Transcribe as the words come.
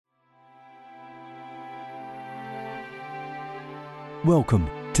Welcome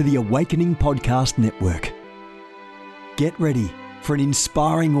to the Awakening Podcast Network. Get ready for an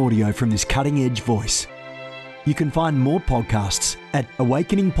inspiring audio from this cutting-edge voice. You can find more podcasts at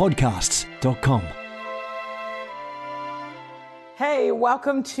awakeningpodcasts.com. Hey,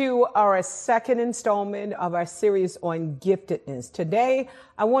 welcome to our second installment of our series on giftedness. Today,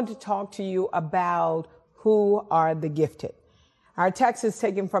 I want to talk to you about who are the gifted. Our text is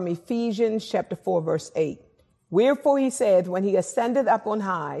taken from Ephesians chapter 4, verse 8. Wherefore he said, when he ascended up on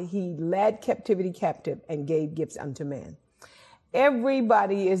high, he led captivity captive and gave gifts unto men.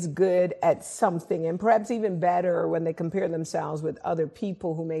 Everybody is good at something, and perhaps even better when they compare themselves with other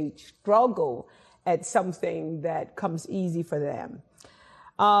people who may struggle at something that comes easy for them.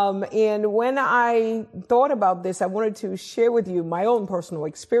 And when I thought about this, I wanted to share with you my own personal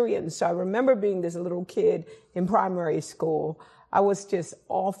experience. So I remember being this little kid in primary school. I was just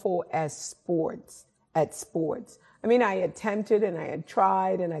awful at sports. I mean, I attempted and I had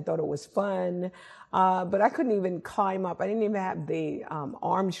tried and I thought it was fun, but I couldn't even climb up. I didn't even have the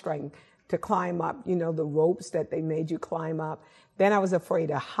arm strength to climb up, the ropes that they made you climb up. Then I was afraid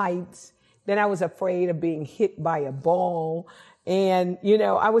of heights. Then I was afraid of being hit by a ball. And,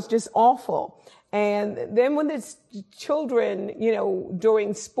 I was just awful. And then when the children,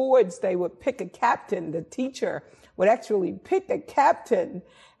 during sports, they would pick a captain. The teacher would actually pick a captain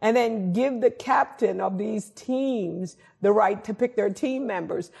and then give the captain of these teams the right to pick their team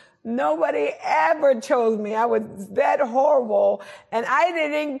members. Nobody ever chose me. I was that horrible, and I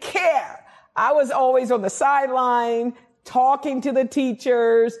didn't care. I was always on the sideline, talking to the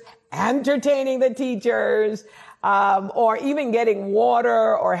teachers, entertaining the teachers, or even getting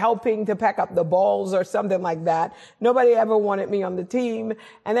water or helping to pack up the balls or something like that. Nobody ever wanted me on the team.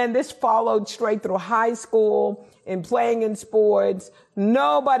 And then this followed straight through high school and playing in sports.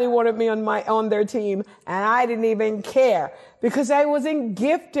 Nobody wanted me on their team, and I didn't even care because I wasn't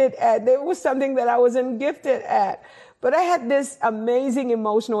gifted at, there was something that I wasn't gifted at. But I had this amazing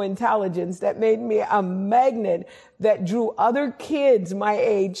emotional intelligence that made me a magnet that drew other kids my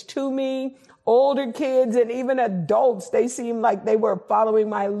age to me, older kids and even adults. They seemed like they were following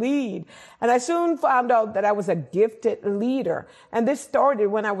my lead. And I soon found out that I was a gifted leader. And this started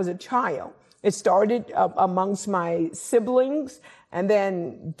when I was a child. It started amongst my siblings, and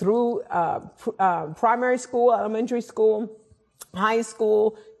then through primary school, elementary school, high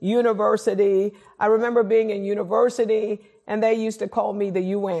school, university. I remember being in university, and they used to call me the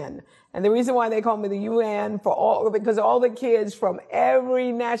UN. And the reason why they called me the UN because all the kids from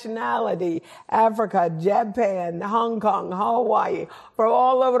every nationality, Africa, Japan, Hong Kong, Hawaii, from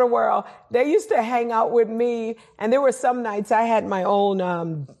all over the world, they used to hang out with me. And there were some nights I had my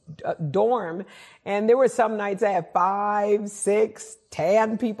own dorm, and there were some nights I had 5, 6,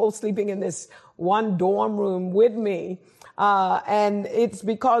 10 people sleeping in this one dorm room with me. And it's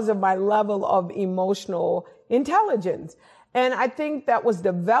because of my level of emotional intelligence. And I think that was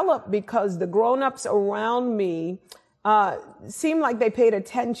developed because the grown-ups around me seemed like they paid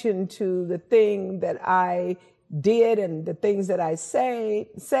attention to the thing that I did and the things that I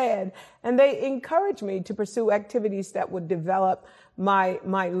said, and they encouraged me to pursue activities that would develop my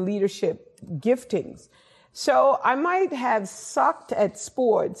leadership giftings. So I might have sucked at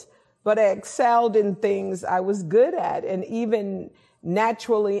sports, but I excelled in things I was good at and even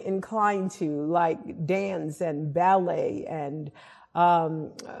naturally inclined to, like dance and ballet and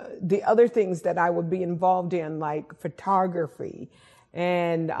the other things that I would be involved in, like photography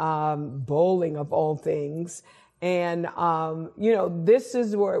and bowling, of all things. And, this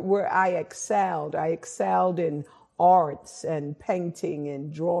is where I excelled. I excelled in arts and painting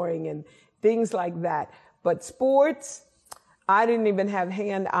and drawing and things like that. But sports, I didn't even have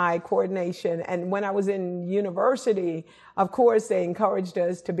hand-eye coordination. And when I was in university, of course, they encouraged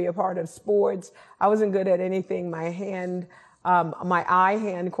us to be a part of sports. I wasn't good at anything. My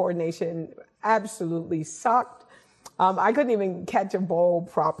eye-hand coordination absolutely sucked. I couldn't even catch a ball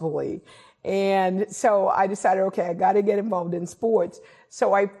properly. And so I decided, okay, I got to get involved in sports.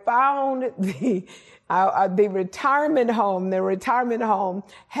 So I found the retirement home. The retirement home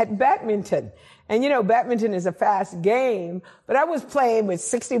had badminton. And, badminton is a fast game, but I was playing with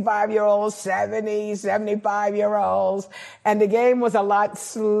 65-year-olds, 70, 75-year-olds, and the game was a lot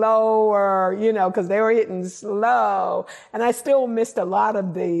slower, because they were hitting slow. And I still missed a lot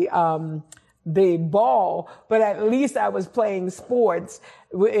of the ball, but at least I was playing sports,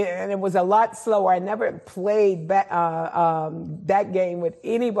 and it was a lot slower. I never played that game with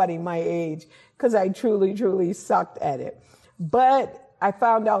anybody my age because I truly, truly sucked at it. But I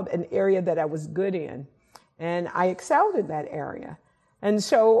found out an area that I was good in, and I excelled in that area. And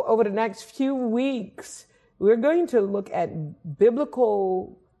so over the next few weeks, we're going to look at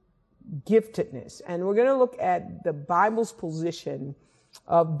biblical giftedness, and we're going to look at the Bible's position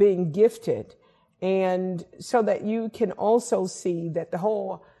of being gifted, and so that you can also see that the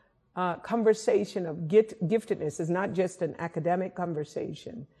whole conversation of giftedness is not just an academic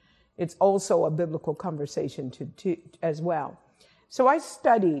conversation. It's also a biblical conversation as well. So I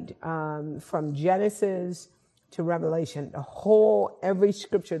studied from Genesis to Revelation, every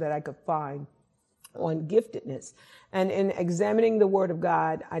scripture that I could find on giftedness. And in examining the Word of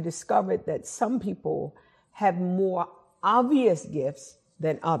God, I discovered that some people have more obvious gifts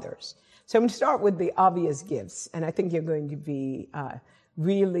than others. So I'm going to start with the obvious gifts, and I think you're going to be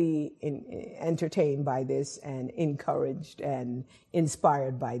really entertained by this and encouraged and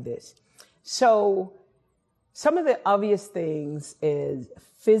inspired by this. So some of the obvious things is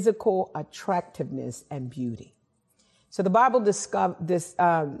physical attractiveness and beauty. So the Bible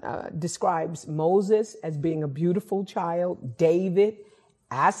describes Moses as being a beautiful child, David,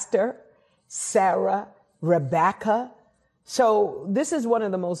 Esther, Sarah, Rebecca. So this is one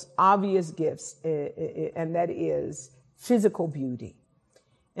of the most obvious gifts, and that is physical beauty.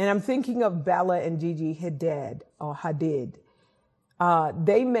 And I'm thinking of Bella and Gigi Hadid.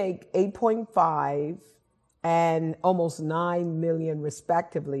 They make 8.5 and almost 9 million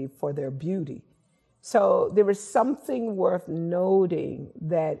respectively for their beauty. So there is something worth noting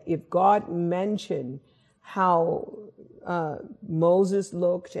that if God mentioned how Moses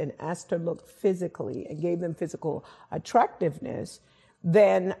looked and Esther looked physically and gave them physical attractiveness,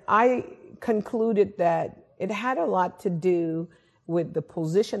 then I concluded that it had a lot to do with the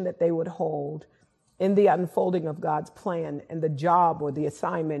position that they would hold in the unfolding of God's plan and the job or the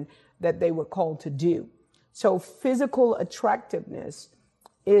assignment that they were called to do. So physical attractiveness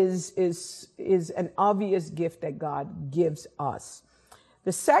is an obvious gift that God gives us.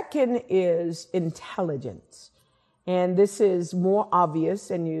 The second is intelligence. And this is more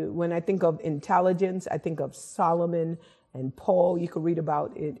obvious. And when I think of intelligence, I think of Solomon and Paul. You could read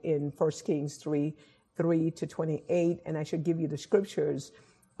about it in 1 Kings 3:3-28. And I should give you the scriptures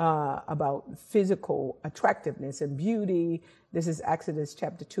about physical attractiveness and beauty. This is Exodus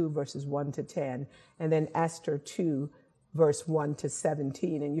chapter 2, verses 1-10. And then Esther 2, verse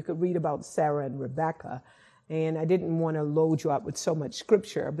 1-17. And you could read about Sarah and Rebecca. And I didn't want to load you up with so much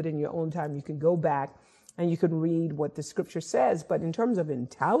scripture, but in your own time, you can go back and you can read what the scripture says. But in terms of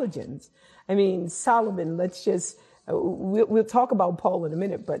intelligence, I mean, Solomon, we'll talk about Paul in a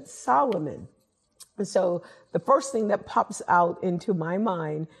minute, but Solomon. So the first thing that pops out into my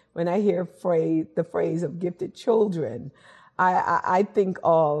mind when I hear the phrase of gifted children, I think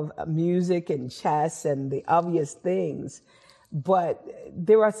of music and chess and the obvious things, but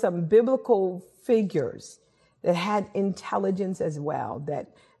there are some biblical figures that had intelligence as well,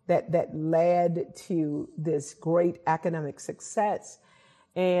 that led to this great academic success.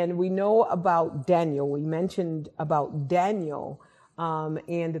 And we know about Daniel. We mentioned about Daniel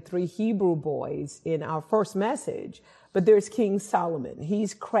and the 3 Hebrew boys in our first message, but there's King Solomon.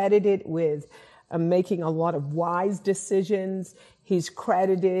 He's credited with making a lot of wise decisions. He's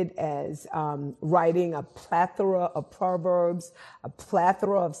credited as writing a plethora of proverbs, a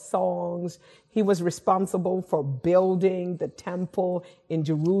plethora of songs. He was responsible for building the temple in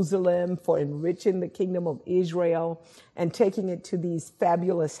Jerusalem, for enriching the kingdom of Israel, and taking it to these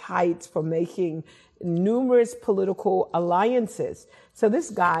fabulous heights, for making numerous political alliances. So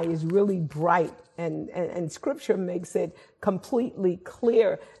this guy is really bright, and scripture makes it completely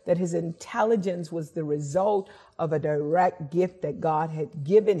clear that his intelligence was the result of a direct gift that God had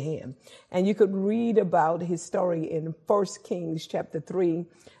given him. And you could read about his story in 1 Kings chapter 3,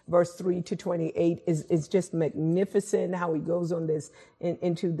 verse 3-28. Is just magnificent how he goes on this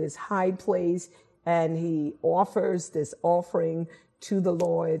into this high place, and he offers this offering to the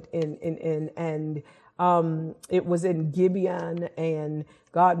Lord, and it was in Gibeon, and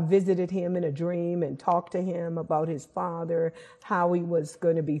God visited him in a dream and talked to him about his father, how he was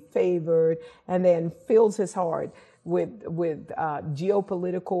going to be favored, and then fills his heart with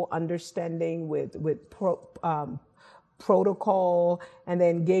geopolitical understanding, with protocol, and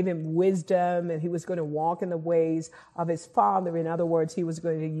then gave him wisdom, and he was going to walk in the ways of his father. In other words, he was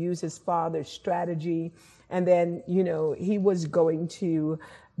going to use his father's strategy. And then, he was going to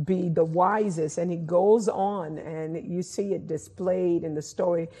be the wisest. And he goes on, and you see it displayed in the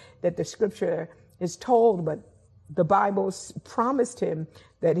story that the scripture is told. But the Bible promised him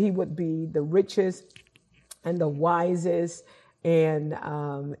that he would be the richest and the wisest. And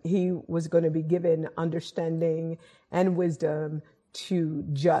he was going to be given understanding and wisdom to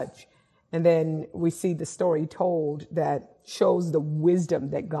judge. And then we see the story told that shows the wisdom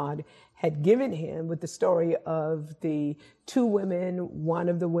that God had given him with the story of the two women. One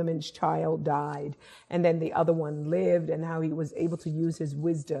of the women's child died, and then the other one lived, and how he was able to use his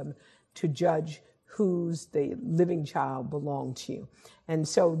wisdom to judge whose the living child belonged to. And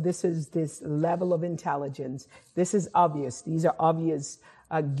so this is this level of intelligence. This is obvious. These are obvious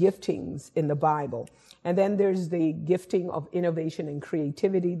giftings in the Bible. And then there's the gifting of innovation and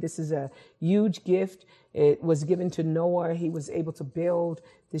creativity. This is a huge gift. It was given to Noah. He was able to build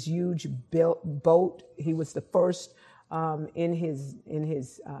this huge boat. He was the first in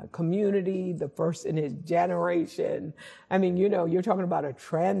his community, the first in his generation. I mean, you know, you're talking about a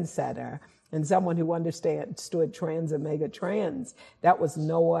trendsetter and someone who understood trans and mega trends. That was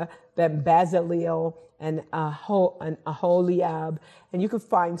Noah, then Bezalel and Aholiab. And you can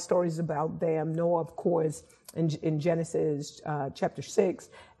find stories about them. Noah, of course, in Genesis chapter 6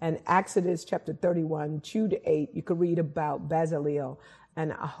 and Exodus chapter 31, 2-8, you could read about Bezalel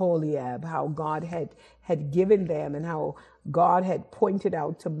and Aholiab, how God had given them and how God had pointed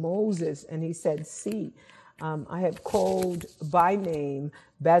out to Moses, and he said, see, I have called by name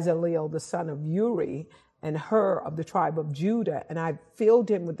Bezalel, the son of Uri, and Hur of the tribe of Judah, and I've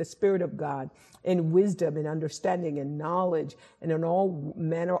filled him with the Spirit of God in wisdom and understanding and knowledge and in all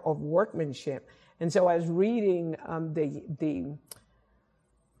manner of workmanship. And so I was reading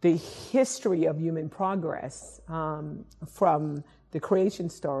the history of human progress from the creation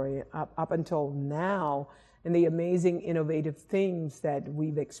story up until now, and the amazing innovative things that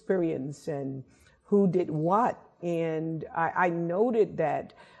we've experienced and who did what. And I noted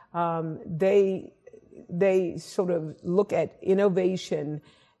that they sort of look at innovation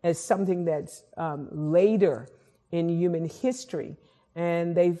as something that's later in human history.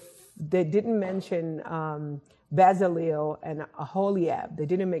 And they didn't mention Bezalel and Aholiab. They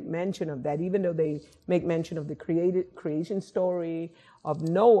didn't make mention of that, even though they make mention of the creation story of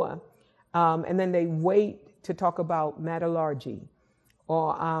Noah. And then they wait to talk about metallurgy,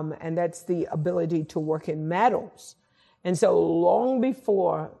 and that's the ability to work in metals. And so long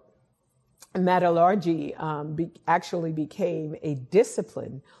before metallurgy actually became a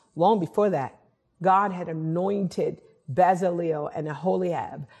discipline, long before that, God had anointed Bezalel and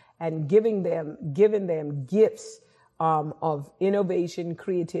Aholiab and given them gifts of innovation,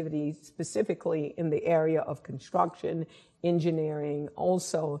 creativity, specifically in the area of construction, engineering,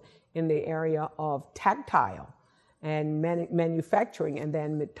 also in the area of tactile and manufacturing, and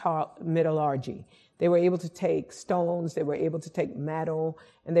then metallurgy. They were able to take stones, they were able to take metal,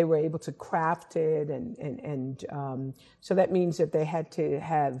 and they were able to craft it. So that means that they had to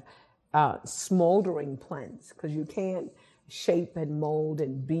have smoldering plants, because you can't shape and mold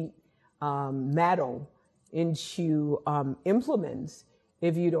and beat metal into implements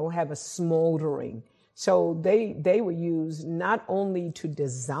if you don't have a smoldering. So they were used not only to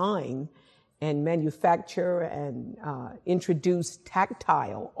design and manufacture and introduce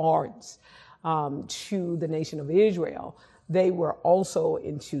tactile arts to the nation of Israel. They were also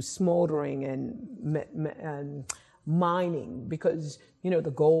into smoldering and mining, because, you know,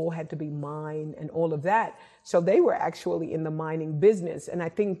 the gold had to be mined and all of that. So they were actually in the mining business. And I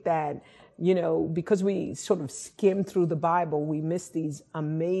think that, you know, because we sort of skim through the Bible, we miss these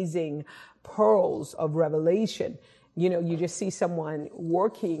amazing pearls of revelation. You know, you just see someone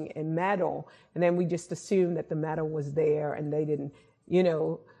working in metal, and then we just assume that the metal was there, and they didn't, you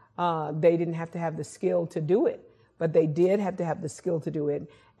know, they didn't have to have the skill to do it, but they did have to have the skill to do it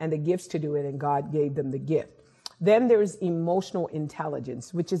and the gifts to do it, and God gave them the gift. Then there's emotional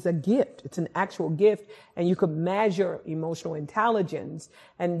intelligence, which is a gift. It's an actual gift, and you can measure emotional intelligence.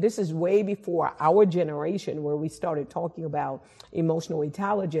 And this is way before our generation, where we started talking about emotional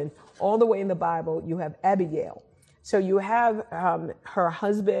intelligence. All the way in the Bible, you have Abigail. So you have her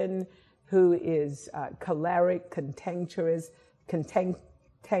husband, who is choleric, contemptuous.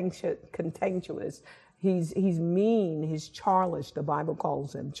 He's mean. He's churlish. The Bible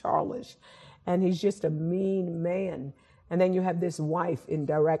calls him churlish. And he's just a mean man. And then you have this wife in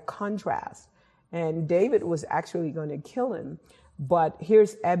direct contrast. And David was actually going to kill him. But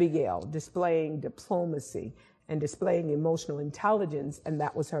here's Abigail displaying diplomacy and displaying emotional intelligence. And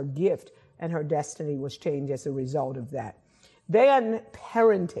that was her gift. And her destiny was changed as a result of that. Then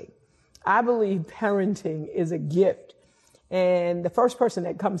parenting. I believe parenting is a gift. And the first person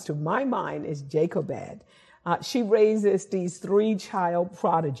that comes to my mind is Jochebed. She raises these 3 child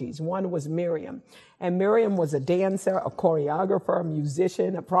prodigies. One was Miriam. And Miriam was a dancer, a choreographer, a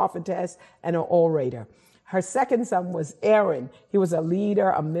musician, a prophetess, and an orator. Her second son was Aaron. He was a leader,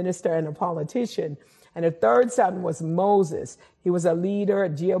 a minister, and a politician. And the third son was Moses. He was a leader, a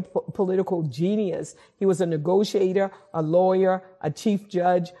geopolitical genius. He was a negotiator, a lawyer, a chief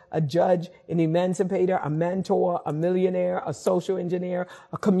judge, an emancipator, a mentor, a millionaire, a social engineer,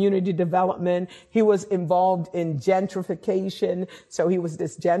 a community development. He was involved in gentrification. So he was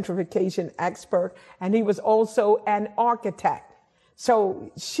this gentrification expert. And he was also an architect.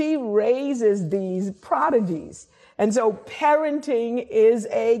 So she raises these prodigies. And so parenting is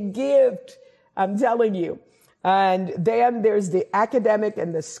a gift, I'm telling you. And then there's the academic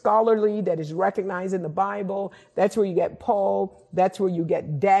and the scholarly that is recognized in the Bible. That's where you get Paul. That's where you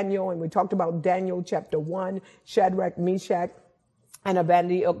get Daniel. And we talked about Daniel chapter 1, Shadrach, Meshach, and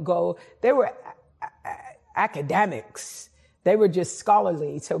Abednego. They were academics. They were just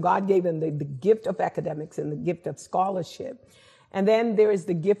scholarly. So God gave them the gift of academics and the gift of scholarship. And then there is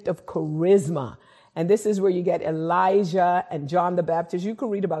the gift of charisma. And this is where you get Elijah and John the Baptist. You can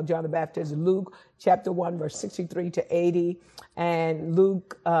read about John the Baptist, Luke chapter 1, verse 63 to 80, and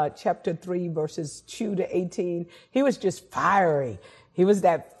Luke chapter 3, verses 2 to 18. He was just fiery. He was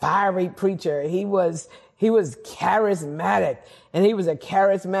that fiery preacher. He was charismatic, and he was a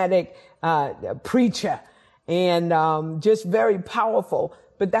charismatic preacher, and just very powerful.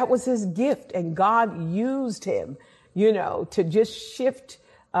 But that was his gift, and God used him, to just shift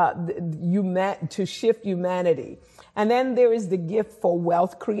humanity. And then there is the gift for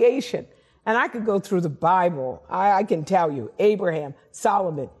wealth creation. And I could go through the Bible. I can tell you, Abraham,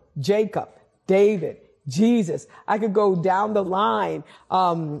 Solomon, Jacob, David, Jesus. I could go down the line.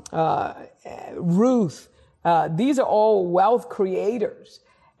 Ruth. These are all wealth creators.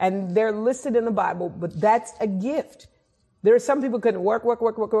 And they're listed in the Bible, but that's a gift. There are some people who can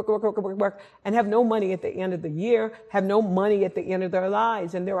work, and have no money at the end of the year, have no money at the end of their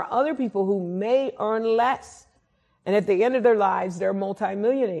lives. And there are other people who may earn less. And at the end of their lives, they're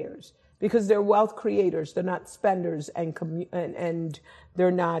multimillionaires because they're wealth creators. They're not spenders and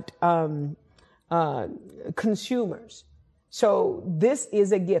they're not consumers. So this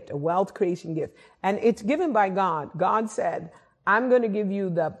is a gift, a wealth creation gift. And it's given by God. God said, I'm going to give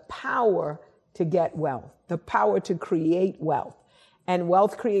you the power to get wealth, the power to create wealth and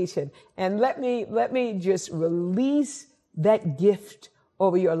wealth creation. And let me just release that gift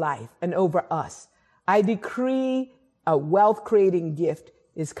over your life and over us. I decree a wealth creating gift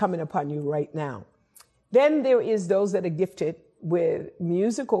is coming upon you right now. Then there is those that are gifted with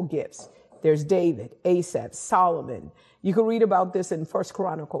musical gifts. There's David, Asaph, Solomon. You can read about this in 1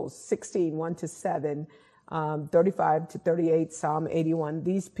 Chronicles 16, 1 to 7. 35 to 38, Psalm 81.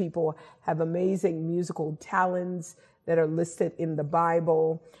 These people have amazing musical talents that are listed in the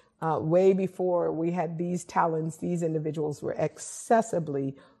Bible. Way before we had these talents, these individuals were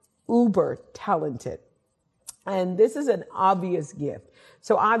excessively uber talented. And this is an obvious gift.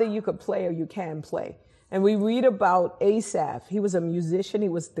 So either you could play or you can play. And we read about Asaph. He was a musician. He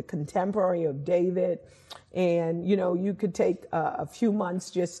was the contemporary of David. And, you could take a few months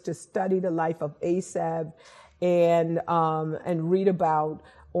just to study the life of Asaph and read about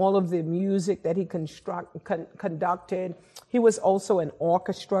all of the music that he conducted. He was also an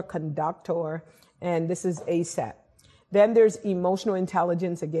orchestra conductor. And this is Asaph. Then there's emotional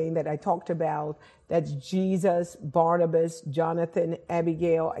intelligence again that I talked about. That's Jesus, Barnabas, Jonathan,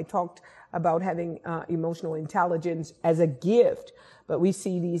 Abigail. I talked about having emotional intelligence as a gift. But we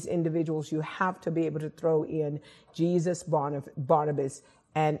see these individuals, you have to be able to throw in Jesus, Barnabas,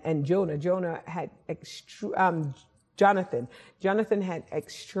 and Jonah. Jonah had Jonathan. Jonathan had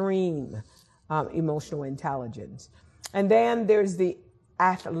extreme emotional intelligence. And then there's the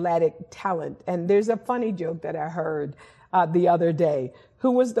athletic talent. And there's a funny joke that I heard the other day.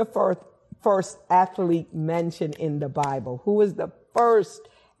 Who was the first athlete mentioned in the Bible? Who was the first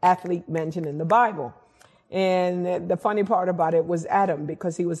athlete mentioned in the Bible? And the funny part about it was Adam,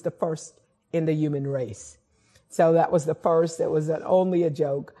 because he was the first in the human race. So that was the first. It was only a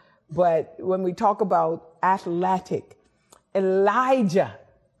joke. But when we talk about athletic, Elijah,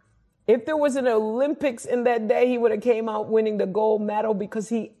 if there was an Olympics in that day, he would have came out winning the gold medal because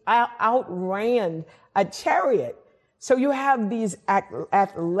he outran a chariot. So you have these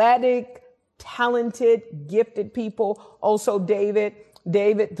athletic, talented, gifted people. Also David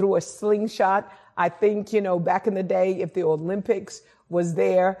threw a slingshot. I think, back in the day, if the Olympics was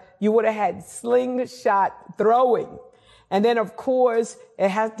there, you would have had slingshot throwing. And then, of course, it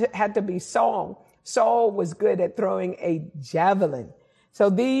had to be Saul. Saul was good at throwing a javelin. So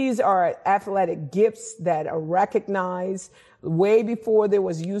these are athletic gifts that are recognized. Way before there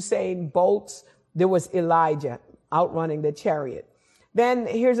was Usain Bolt, there was Elijah outrunning the chariot. Then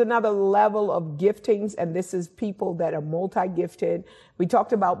here's another level of giftings, and this is people that are multi-gifted. We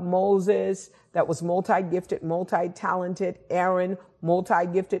talked about Moses, that was multi-gifted, multi-talented. Aaron,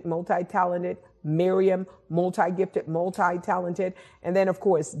 multi-gifted, multi-talented. Miriam, multi-gifted, multi-talented. And then, of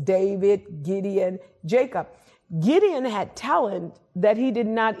course, David, Gideon, Jacob. Gideon had talent that he did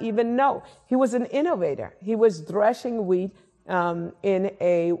not even know. He was an innovator. He was threshing wheat in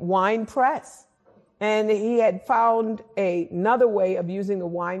a wine press. And he had found another way of using the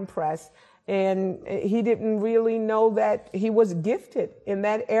wine press, and he didn't really know that he was gifted in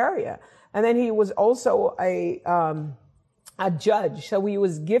that area. And then he was also a judge, so he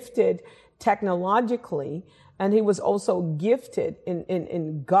was gifted technologically, and he was also gifted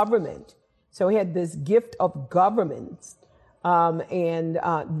in government. So he had this gift of governance, and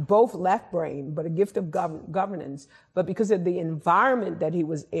both left brain, but a gift of governance. But because of the environment that he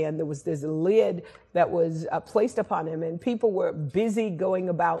was in, there was this lid that was placed upon him, and people were busy going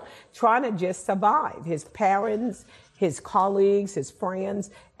about trying to just survive. His parents, his colleagues, his friends,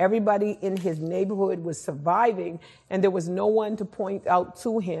 everybody in his neighborhood was surviving, and there was no one to point out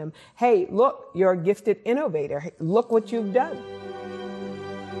to him, hey, look, you're a gifted innovator. Hey, look what you've done.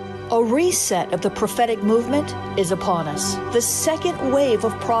 A reset of the prophetic movement is upon us. The second wave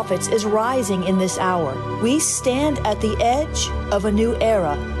of prophets is rising in this hour. We stand at the edge of a new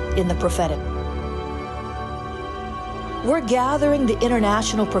era in the prophetic. We're gathering the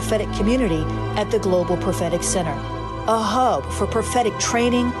international prophetic community at the Global Prophetic Center, a hub for prophetic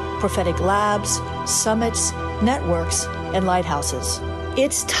training, prophetic labs, summits, networks, and lighthouses.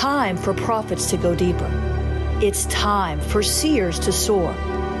 It's time for prophets to go deeper. It's time for seers to soar.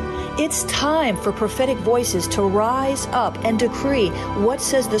 It's time for prophetic voices to rise up and decree what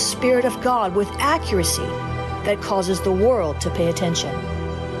says the Spirit of God with accuracy that causes the world to pay attention.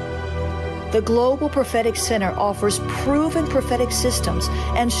 The Global Prophetic Center offers proven prophetic systems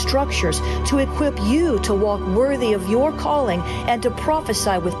and structures to equip you to walk worthy of your calling and to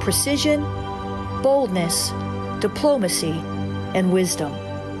prophesy with precision, boldness, diplomacy, and wisdom.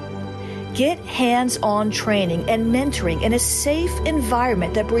 Get hands-on training and mentoring in a safe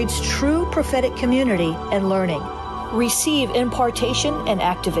environment that breeds true prophetic community and learning. Receive impartation and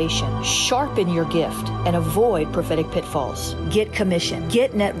activation. Sharpen your gift and avoid prophetic pitfalls. Get commissioned.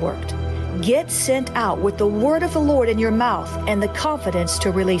 Get networked. Get sent out with the word of the Lord in your mouth and the confidence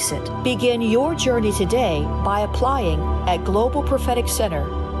to release it. Begin your journey today by applying at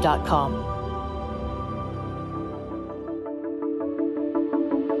globalpropheticcenter.com.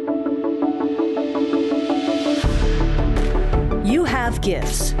 You have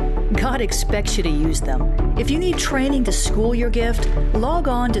gifts. God expects you to use them. If you need training to school your gift, log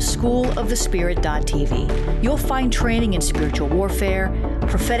on to schoolofthespirit.tv. You'll find training in spiritual warfare,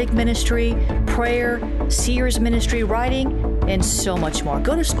 prophetic ministry, prayer, seers ministry, writing, and so much more.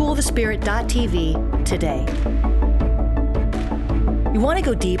 Go to schoolofthespirit.tv today. You want to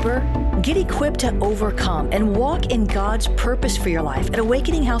go deeper? Get equipped to overcome and walk in God's purpose for your life at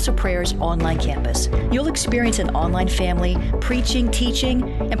Awakening House of Prayer's online campus. You'll experience an online family, preaching, teaching,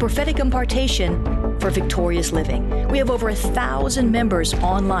 and prophetic impartation for victorious living. We have over 1,000 members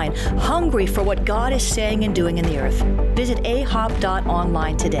online, hungry for what God is saying and doing in the earth. Visit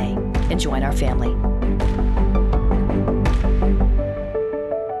ahop.online today and join our family.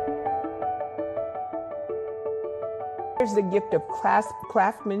 There's the gift of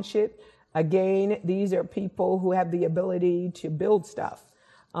craftsmanship. Again, these are people who have the ability to build stuff,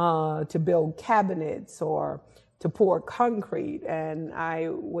 to build cabinets or to pour concrete. And I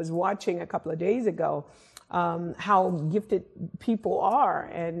was watching a couple of days ago how gifted people are.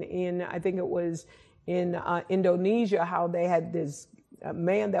 And I think it was in Indonesia, how they had this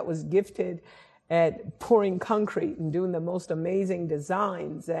man that was gifted at pouring concrete and doing the most amazing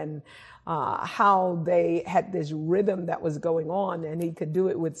designs, and how they had this rhythm that was going on, and he could do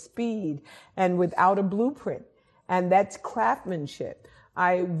it with speed and without a blueprint. And that's craftsmanship.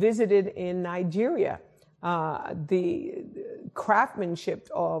 I visited in Nigeria, the craftsmanship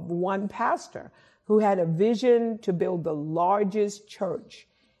of one pastor who had a vision to build the largest church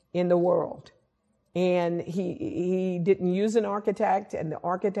in the world. And he didn't use an architect, and the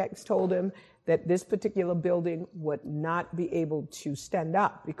architects told him that this particular building would not be able to stand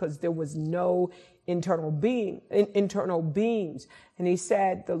up because there was no internal beams. And he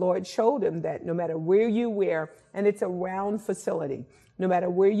said the Lord showed him that no matter where you were, and it's a round facility, no matter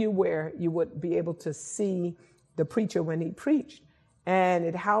where you were, you would be able to see the preacher when he preached. And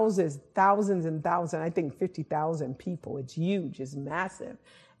it houses thousands and thousands, I think 50,000 people. It's huge, it's massive.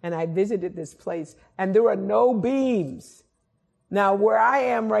 And I visited this place, and there are no beams. Now, where I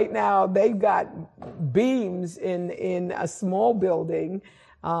am right now, they've got beams in a small building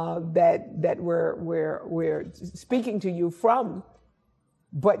that we're speaking to you from.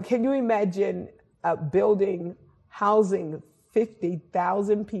 But can you imagine a building housing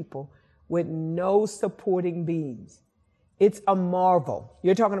 50,000 people with no supporting beams? It's a marvel.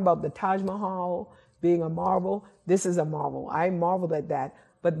 You're talking about the Taj Mahal being a marvel. This is a marvel. I marveled at that.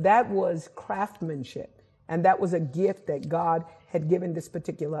 But that was craftsmanship. And that was a gift that God had given this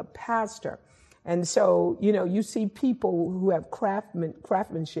particular pastor. And so, you know, you see people who have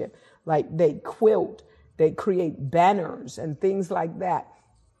craftsmanship, like they quilt, they create banners and things like that.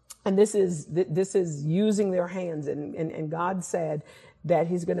 And this is using their hands. And God said that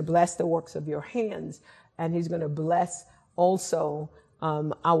he's going to bless the works of your hands, and he's going to bless also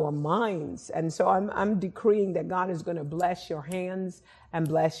our minds. And so I'm decreeing that God is going to bless your hands and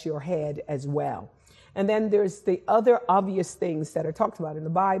bless your head as well. And then there's the other obvious things that are talked about in the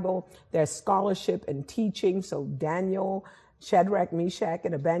Bible. There's scholarship and teaching. So Daniel, Shadrach, Meshach,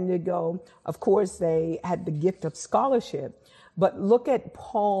 and Abednego, of course, they had the gift of scholarship. But look at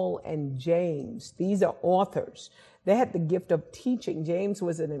Paul and James. These are authors. They had the gift of teaching. James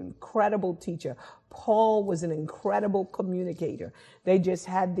was an incredible teacher. Paul was an incredible communicator. They just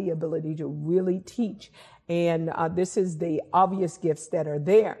had the ability to really teach. And this is the obvious gifts that are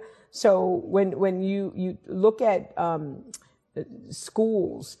there. So when you look at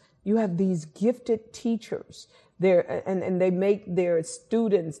schools, you have these gifted teachers there, and they make their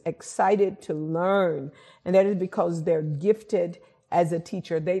students excited to learn, and that is because they're gifted as a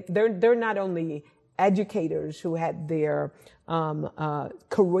teacher. They're not only educators who had their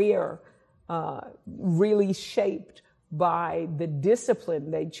career really shaped by the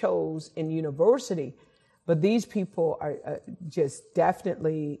discipline they chose in university, but these people are just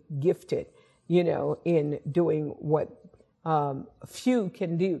definitely gifted, you know, in doing what few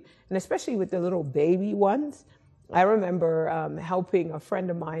can do. And especially with the little baby ones. I remember helping a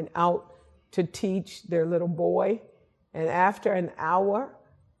friend of mine out to teach their little boy. And after an hour,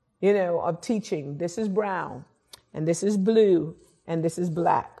 you know, of teaching, this is brown, and this is blue, and this is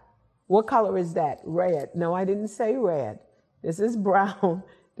black. What color is that? Red. No, I didn't say red. This is brown,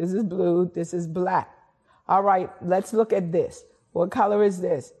 this is blue, this is black. All right, let's look at this. What color is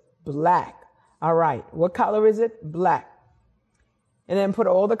this? Black. All right, what color is it? Black. And then put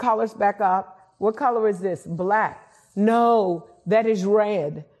all the colors back up. What color is this? Black. No, that is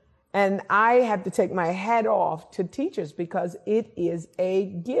red. And I have to take my hat off to teachers because it is a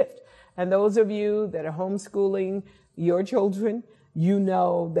gift. And those of you that are homeschooling your children, you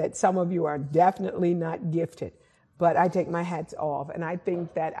know that some of you are definitely not gifted. But I take my hats off. And I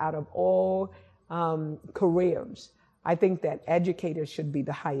think that out of all careers, I think that educators should be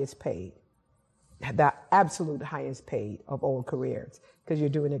the highest paid, the absolute highest paid of all careers, because you're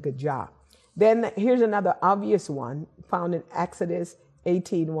doing a good job. Then here's another obvious one found in Exodus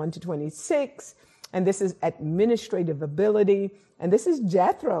 18:1-26. And this is administrative ability. And this is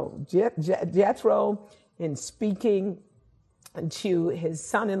Jethro. Jethro, in speaking to his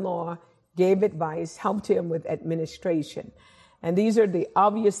son-in-law, gave advice, helped him with administration. And these are the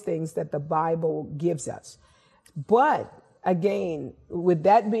obvious things that the Bible gives us. But again, with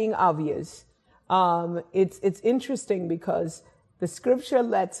that being obvious, it's interesting because the scripture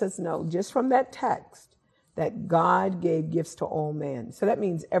lets us know just from that text that God gave gifts to all men. So that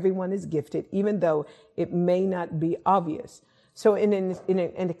means everyone is gifted, even though it may not be obvious. So in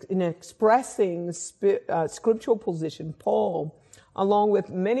expressing scriptural position, Paul, along with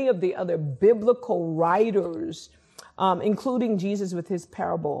many of the other biblical writers, including Jesus with his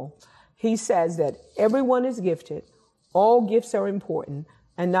parable, he says that everyone is gifted, all gifts are important,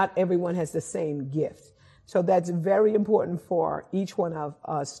 and not everyone has the same gift. So that's very important for each one of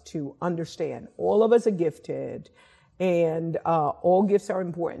us to understand. All of us are gifted, and all gifts are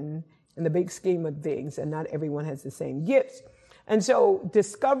important in the big scheme of things, and not everyone has the same gifts. And so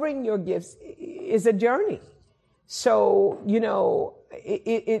discovering your gifts is a journey. So, you know,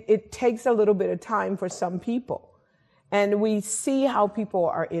 it takes a little bit of time for some people. And we see how people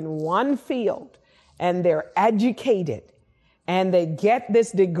are in one field and they're educated and they get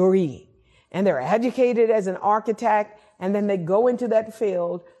this degree and they're educated as an architect, and then they go into that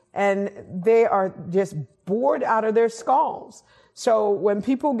field and they are just bored out of their skulls. So when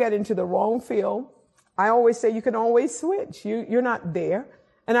people get into the wrong field, I always say you can always switch. You're not there.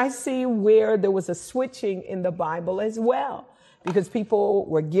 And I see where there was a switching in the Bible as well, because people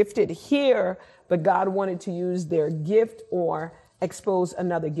were gifted here, but God wanted to use their gift or expose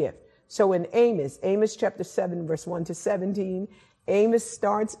another gift. So in Amos chapter 7, verse 1-17, Amos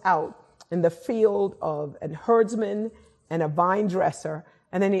starts out in the field of a herdsman and a vine dresser,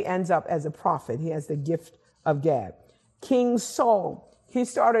 and then he ends up as a prophet. He has the gift of gab. King Saul, he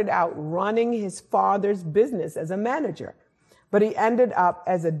started out running his father's business as a manager, but he ended up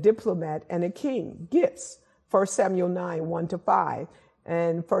as a diplomat and a king. Gifts, 1 Samuel 9, 1-5,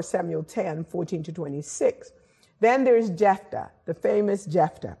 and 1 Samuel 10, 14-26. Then there's Jephthah, the famous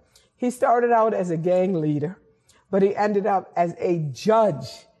Jephthah. He started out as a gang leader, but he ended up as a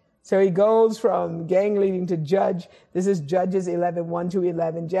judge. So he goes from gang leading to judge. This is Judges 11,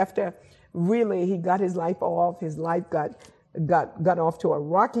 1-11. Jephthah, really, he got his life off. His life got off to a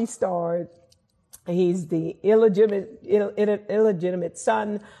rocky start. He's the illegitimate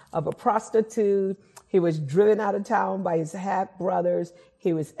son of a prostitute. He was driven out of town by his half brothers.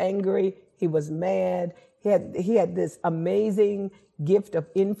 He was angry. He was mad. He had this amazing gift of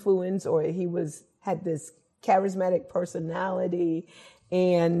influence, or had this charismatic personality.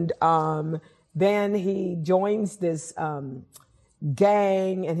 And then he joins this gang,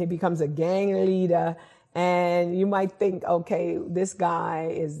 and he becomes a gang leader. And you might think, okay, this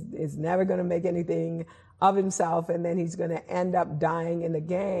guy is never going to make anything of himself, and then he's going to end up dying in the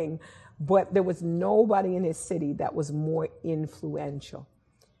gang. But there was nobody in his city that was more influential.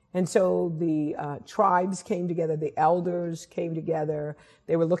 And so the tribes came together, the elders came together.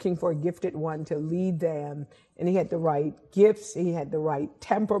 They were looking for a gifted one to lead them. And he had the right gifts. He had the right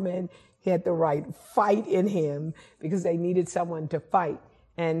temperament. He had the right fight in him, because they needed someone to fight.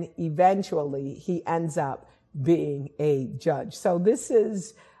 And eventually he ends up being a judge. So this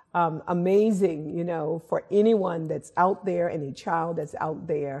is amazing, for anyone that's out there, any child that's out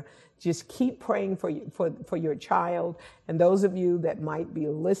there. Just keep praying for your child. And those of you that might be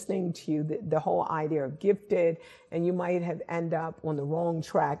listening to the whole idea of gifted, and you might have end up on the wrong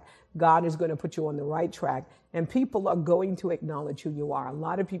track, God is going to put you on the right track. And people are going to acknowledge who you are. A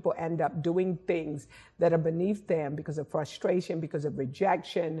lot of people end up doing things that are beneath them because of frustration, because of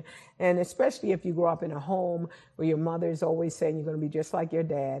rejection. And especially if you grow up in a home where your mother is always saying you're going to be just like your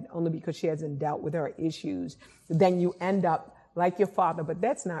dad, only because she hasn't dealt with her issues, then you end up like your father, but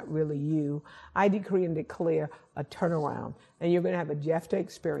that's not really you. I decree and declare a turnaround, and you're going to have a Jephthah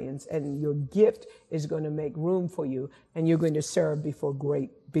experience, and your gift is going to make room for you, and you're going to serve before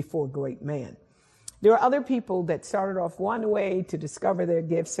great man. There are other people that started off one way to discover their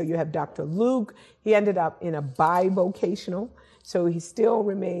gifts. So you have Dr. Luke. He ended up in a bivocational. So he still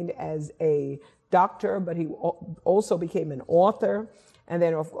remained as a doctor, but he also became an author. And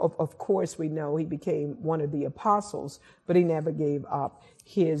then, of course, we know he became one of the apostles, but he never gave up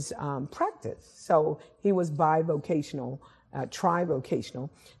his practice. So he was bivocational,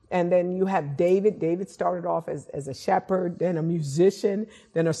 trivocational. And then you have David. David started off as a shepherd, then a musician,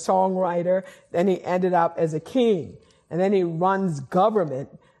 then a songwriter. Then he ended up as a king. And then he runs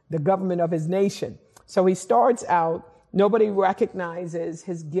the government of his nation. So he starts out, nobody recognizes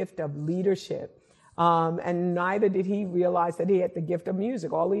his gift of leadership. And neither did he realize that he had the gift of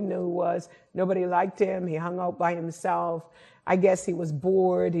music. All he knew was nobody liked him. He hung out by himself. I guess he was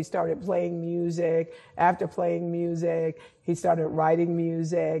bored. He started playing music. After playing music, he started writing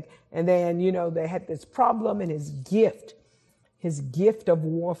music. And then, they had this problem, and his gift of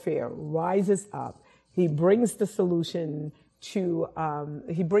warfare rises up. He brings the solution to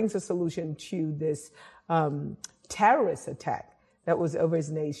this terrorist attack that was over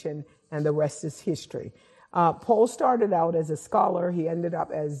his nation, and the rest is history. Paul started out as a scholar. He ended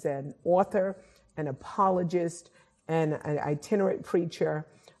up as an author, an apologist, and an itinerant preacher.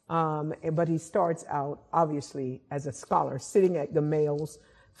 But he starts out, obviously, as a scholar, sitting at Gamaliel's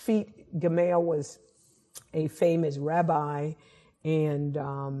feet. Gamaliel was a famous rabbi,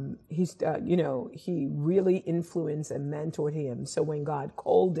 and he really influenced and mentored him. So when God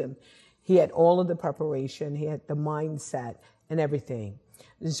called him, he had all of the preparation, he had the mindset and everything.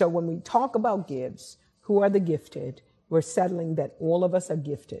 And so when we talk about gifts, who are the gifted, we're settling that all of us are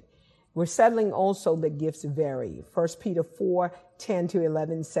gifted. We're settling also that gifts vary. 1 Peter 4,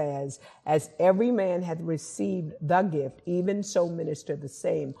 10-11 says, as every man hath received the gift, even so minister the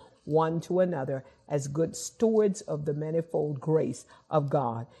same one to another as good stewards of the manifold grace of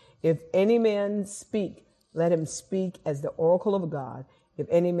God. If any man speak, let him speak as the oracle of God. If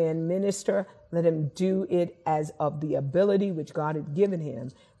any man minister, let him do it as of the ability which God hath given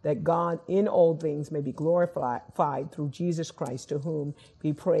him, that God in all things may be glorified through Jesus Christ, to whom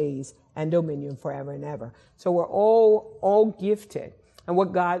be praise and dominion forever and ever. So we're all gifted. And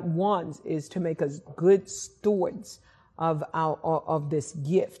what God wants is to make us good stewards of this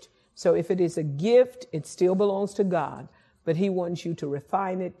gift. So if it is a gift, it still belongs to God, but he wants you to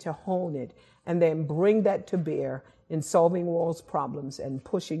refine it, to hone it, and then bring that to bear in solving world's problems and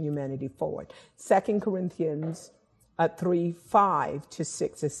pushing humanity forward. 2 Corinthians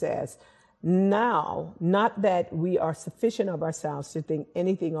 3:5-6, it says, now, not that we are sufficient of ourselves to think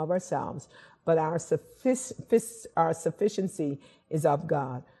anything of ourselves, but our sufficiency is of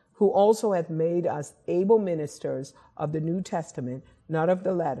God, who also hath made us able ministers of the New Testament, not of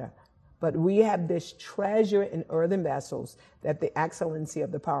the letter. But we have this treasure in earthen vessels, that the excellency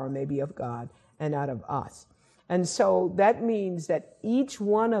of the power may be of God and not of us. And so that means that each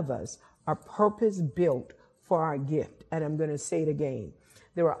one of us are purpose built for our gift. And I'm going to say it again.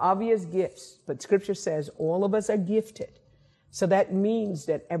 There are obvious gifts, but Scripture says all of us are gifted. So that means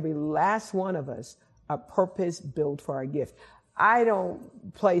that every last one of us are purpose built for our gift. I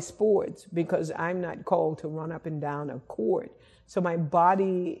don't play sports because I'm not called to run up and down a court. So my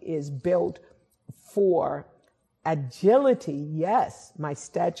body is built for agility, yes, my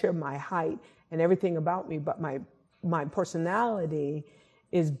stature, my height, and everything about me, but my personality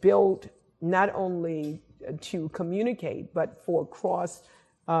is built not only to communicate, but for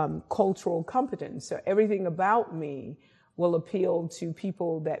cultural competence. So everything about me will appeal to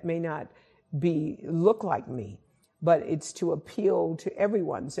people that may not look like me, but it's to appeal to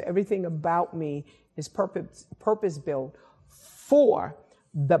everyone. So everything about me is purpose built for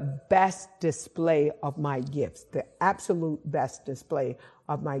the best display of my gifts, the absolute best display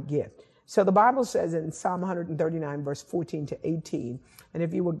of my gift. So the Bible says in Psalm 139, verse 14-18, and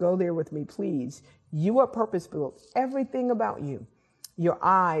if you would go there with me, please, you are purpose built. Everything about you, your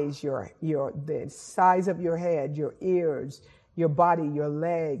eyes, the size of your head, your ears, your body, your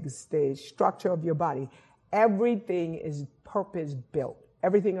legs, the structure of your body, everything is purpose built.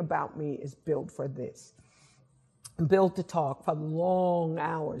 Everything about me is built for this. I'm built to talk for long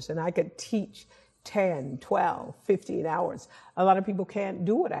hours, and I could teach 10, 12, 15 hours. A lot of people can't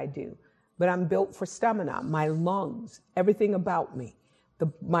do what I do, but I'm built for stamina, my lungs, everything about me,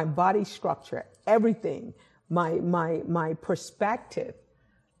 my body structure, everything, my perspective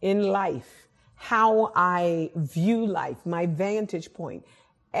in life, how I view life, my vantage point,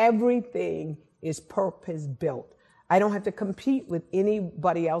 everything is purpose built. I don't have to compete with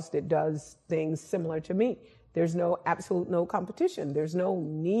anybody else that does things similar to me. There's no competition. There's no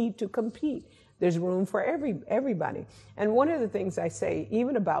need to compete. There's room for everybody. And one of the things I say,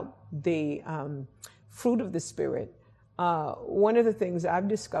 even about the fruit of the Spirit, one of the things I've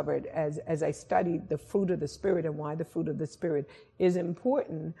discovered as I studied the fruit of the Spirit and why the fruit of the Spirit is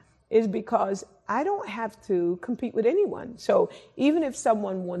important is because I don't have to compete with anyone. So even if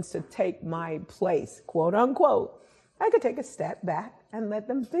someone wants to take my place, quote unquote, I could take a step back and let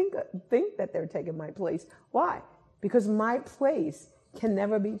them think that they're taking my place. Why? Because my place can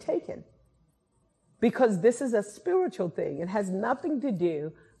never be taken. Because this is a spiritual thing. It has nothing to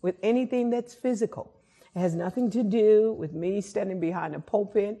do with anything that's physical. It has nothing to do with me standing behind a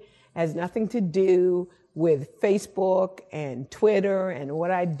pulpit. It has nothing to do with Facebook and Twitter and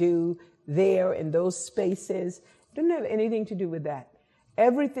what I do there in those spaces. It doesn't have anything to do with that.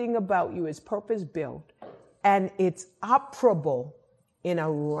 Everything about you is purpose built, and it's operable in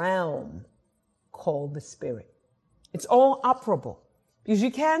a realm called the Spirit. It's all operable because you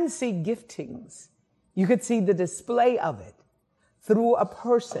can see giftings. You could see the display of it through a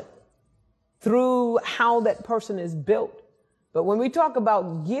person, through how that person is built. But when we talk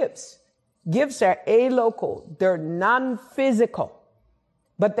about gifts, gifts are alocal. They're non-physical,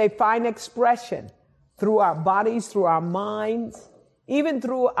 but they find expression through our bodies, through our minds, even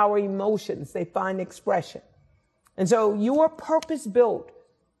through our emotions. They find expression. And so you are purpose built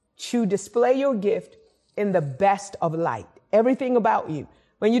to display your gift in the best of light. Everything about you.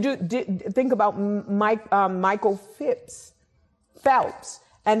 When you think about Michael Phelps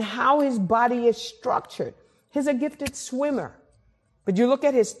and how his body is structured. He's a gifted swimmer. But you look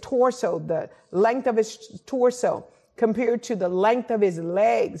at his torso, the length of his torso compared to the length of his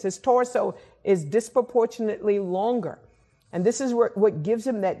legs. His torso is disproportionately longer. And this is what gives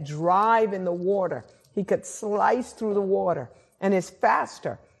him that drive in the water. He could slice through the water and is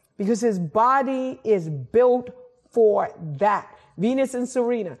faster because his body is built for that. Venus and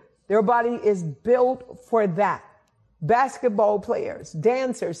Serena, their body is built for that. Basketball players,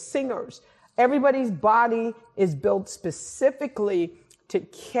 dancers, singers, everybody's body is built specifically to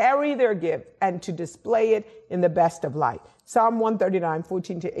carry their gift and to display it in the best of light. Psalm 139,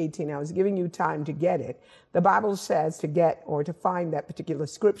 14-18, I was giving you time to get it. The Bible says to get or to find that particular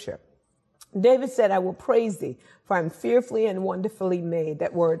scripture. David said, I will praise thee, for I'm fearfully and wonderfully made.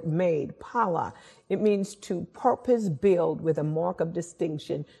 That word made, pala, it means to purpose build with a mark of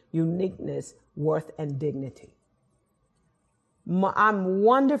distinction, uniqueness, worth, and dignity. I'm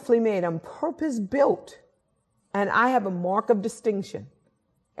wonderfully made. I'm purpose built, and I have a mark of distinction.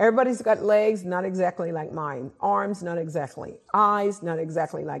 Everybody's got legs, not exactly like mine. Arms, not exactly. Eyes, not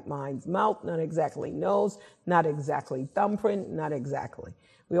exactly like mine. Mouth, not exactly. Nose, not exactly. Thumbprint, not exactly.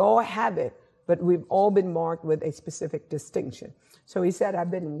 We all have it, but we've all been marked with a specific distinction. So he said,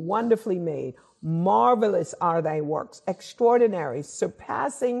 I've been wonderfully made. Marvelous are thy works. Extraordinary,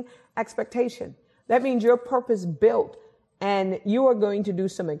 surpassing expectation. That means your purpose built, and you are going to do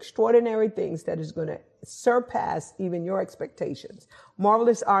some extraordinary things that is going to surpass even your expectations.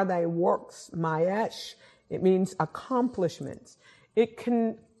 Marvelous are thy works, Maesh. It means accomplishments. It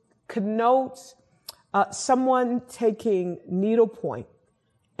connotes someone taking needlepoint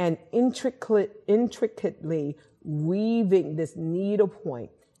and intricately weaving this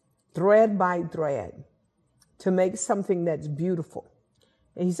needlepoint thread by thread to make something that's beautiful.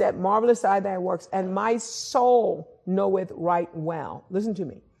 And he said, marvelous are thy works, and my soul knoweth right well. Listen to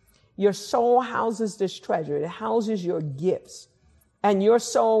me. Your soul houses this treasure. It houses your gifts. And your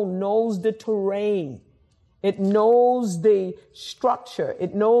soul knows the terrain. It knows the structure.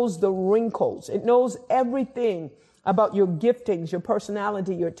 It knows the wrinkles. It knows everything about your giftings, your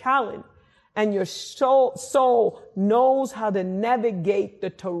personality, your talent. And your soul knows how to navigate the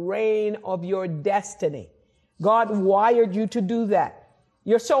terrain of your destiny. God wired you to do that.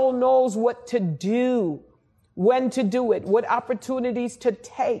 Your soul knows what to do, when to do it, what opportunities to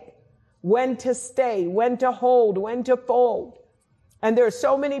take, when to stay, when to hold, when to fold. And there are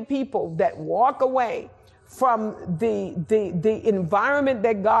so many people that walk away from the environment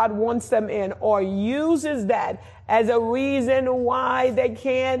that God wants them in, or uses that as a reason why they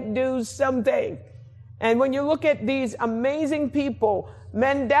can't do something. And when you look at these amazing people,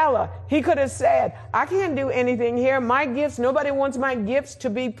 Mandela, he could have said, I can't do anything here. My gifts, nobody wants my gifts to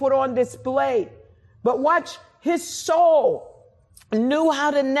be put on display. But watch, his soul knew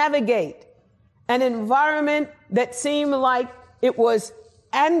how to navigate an environment that seemed like it was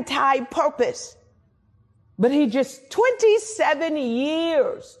anti-purpose. But he just 27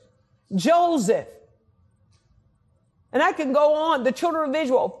 years, Joseph. And I can go on, the children of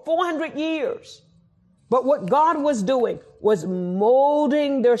Israel, 400 years. But what God was doing was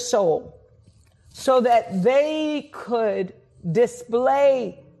molding their soul so that they could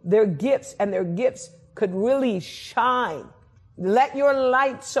display their gifts, and their gifts could really shine. Let your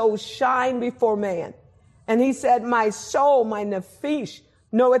light so shine before man. And he said, my soul, my nephesh,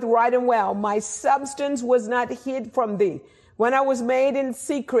 knoweth right and well. My substance was not hid from thee. When I was made in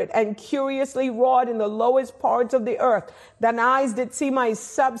secret and curiously wrought in the lowest parts of the earth, thine eyes did see my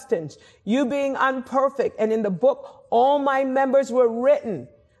substance, you being unperfect. And in the book, all my members were written.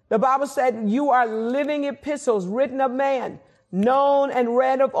 The Bible said, you are living epistles written of man, known and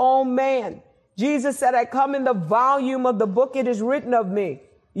read of all man. Jesus said, I come in the volume of the book, it is written of me.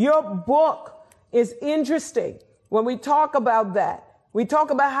 Your book is interesting. When we talk about that, we talk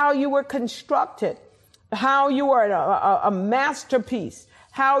about how you were constructed, how you are a masterpiece,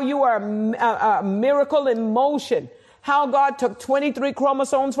 how you are a miracle in motion, how God took 23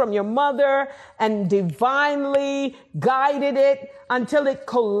 chromosomes from your mother and divinely guided it until it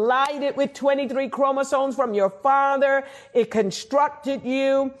collided with 23 chromosomes from your father. It constructed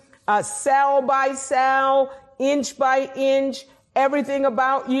you cell by cell, inch by inch, everything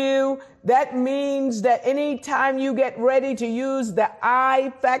about you. That means that anytime you get ready to use the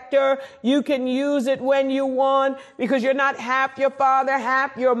I factor, you can use it when you want, because you're not half your father,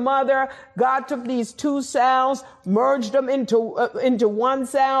 half your mother. God took these two cells, merged them into one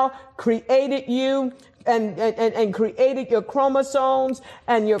cell, created you, and created your chromosomes,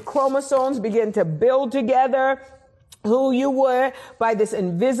 and your chromosomes begin to build together who you were by this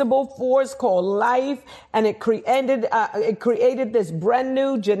invisible force called life, and it created this brand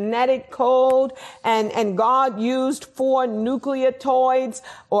new genetic code, and God used 4 nucleotides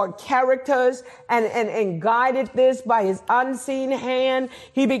or characters and guided this by his unseen hand.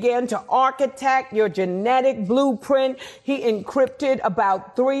 He began to architect your genetic blueprint. He encrypted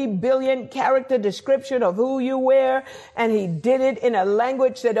about 3 billion character description of who you were, and he did it in a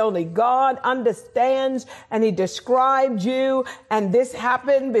language that only God understands, and he described you, and this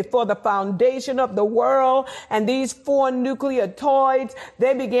happened before the foundation of the world. And these 4 nucleotides,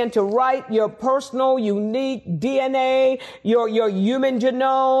 they began to write your personal, unique DNA, your human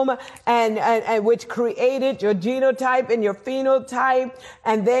genome, and which created your genotype and your phenotype.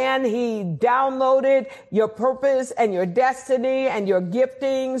 And then he downloaded your purpose and your destiny and your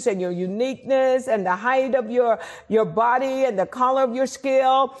giftings and your uniqueness and the height of your body and the color of your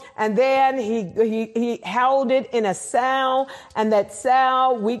skin. And then he held it in a cell, and that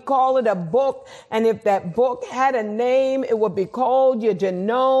cell, we call it a book. And if that book had a name, it would be called your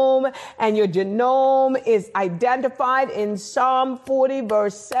genome. And your genome is identified in Psalm 40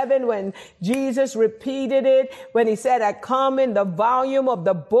 verse 7 when Jesus repeated it, when he said, I come in the volume of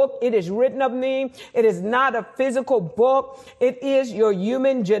the book. It is written of me. It is not a physical book. It is your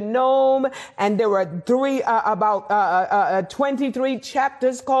human genome. And there are 23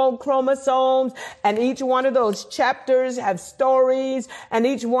 chapters called chromosomes. And each one of those chapters have stories. And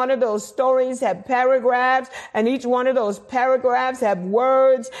each one of those stories have paragraphs. And each one of those paragraphs have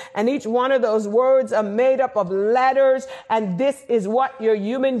words. And each one of those words are made up of letters. And this is what your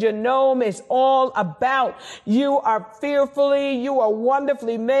human genome is all about. You are fearfully, you are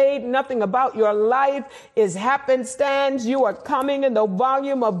wonderfully made. Nothing about your life is happenstance. You are coming in the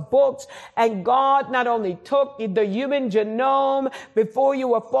volume of books. And God not only took the human genome before you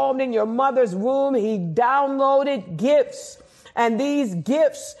were formed in your mother's womb, he downloaded gifts. And these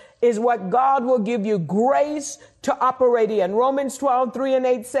gifts is what God will give you grace to operate in. Romans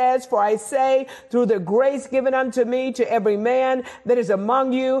 12:3-8 says, for I say, through the grace given unto me, to every man that is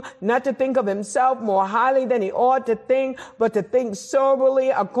among you, not to think of himself more highly than he ought to think, but to think soberly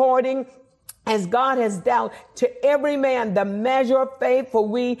according as God has dealt to every man the measure of faith. For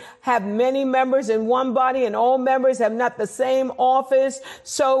we have many members in one body, and all members have not the same office.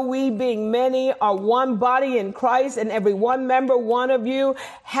 So we, being many, are one body in Christ, and every one member one of you,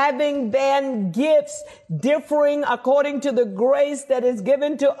 having then gifts differing according to the grace that is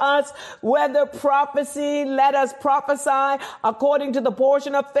given to us, whether prophecy, let us prophesy according to the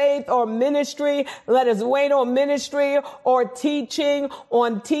portion of faith, or ministry, let us wait on ministry, or teaching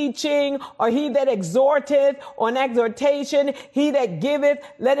on teaching, or he that exhorteth on exhortation, he that giveth,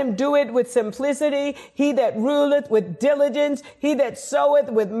 let him do it with simplicity, he that ruleth with diligence, he that soweth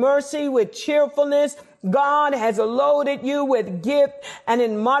with mercy, with cheerfulness. God has loaded you with gift. And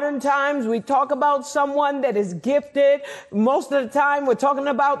in modern times, we talk about someone that is gifted. Most of the time, we're talking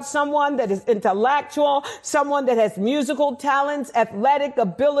about someone that is intellectual, someone that has musical talents, athletic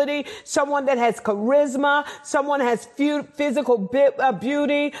ability, someone that has charisma, someone has physical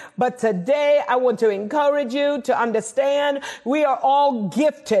beauty. But today, I want to encourage you to understand we are all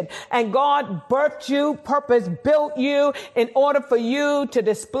gifted, and God birthed you, purpose built you in order for you to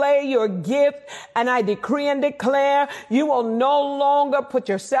display your gift. And I decree and declare you will no longer put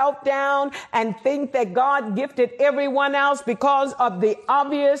yourself down and think that God gifted everyone else because of the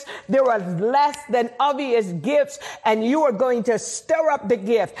obvious. There are less than obvious gifts, and you are going to stir up the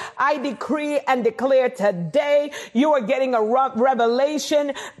gift. I decree and declare today you are getting a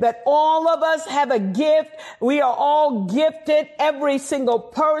revelation that all of us have a gift. We are all gifted. Every single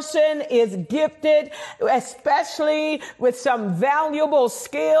person is gifted, especially with some valuable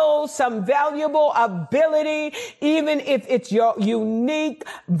skills, some valuable ability. Even if it's your unique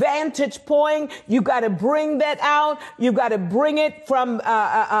vantage point, you got to bring that out. You got to bring it from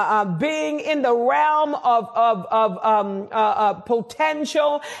being in the realm of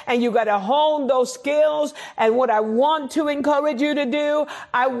potential, and you got to hone those skills. And what I want to encourage you to do,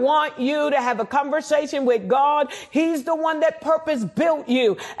 I want you to have a conversation with God. He's the one that purpose built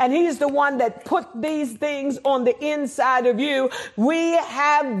you, and he's the one that put these things on the inside of you. We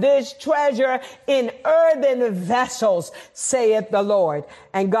have this treasure in earthen vessels, saith the Lord.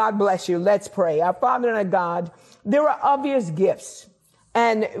 And God bless you. Let's pray. Our Father and our God, there are obvious gifts,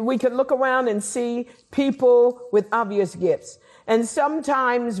 and we can look around and see people with obvious gifts. And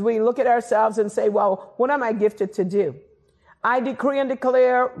sometimes we look at ourselves and say, well, what am I gifted to do? I decree and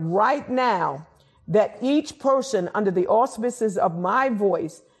declare right now that each person under the auspices of my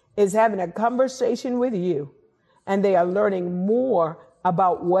voice is having a conversation with you, and they are learning more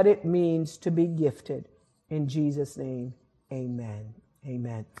about what it means to be gifted. In Jesus' name, amen.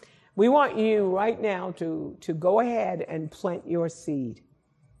 Amen. We want you right now to go ahead and plant your seed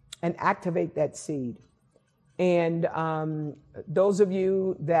and activate that seed. And those of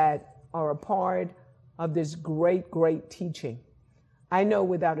you that are a part of this great, great teaching, I know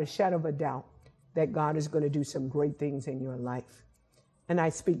without a shadow of a doubt that God is going to do some great things in your life. And I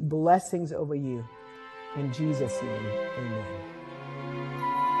speak blessings over you. In Jesus' name, amen.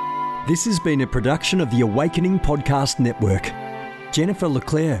 This has been a production of the Awakening Podcast Network. Jennifer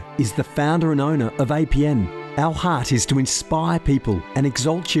LeClaire is the founder and owner of APN. Our heart is to inspire people and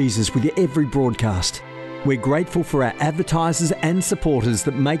exalt Jesus with every broadcast. We're grateful for our advertisers and supporters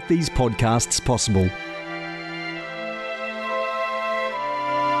that make these podcasts possible.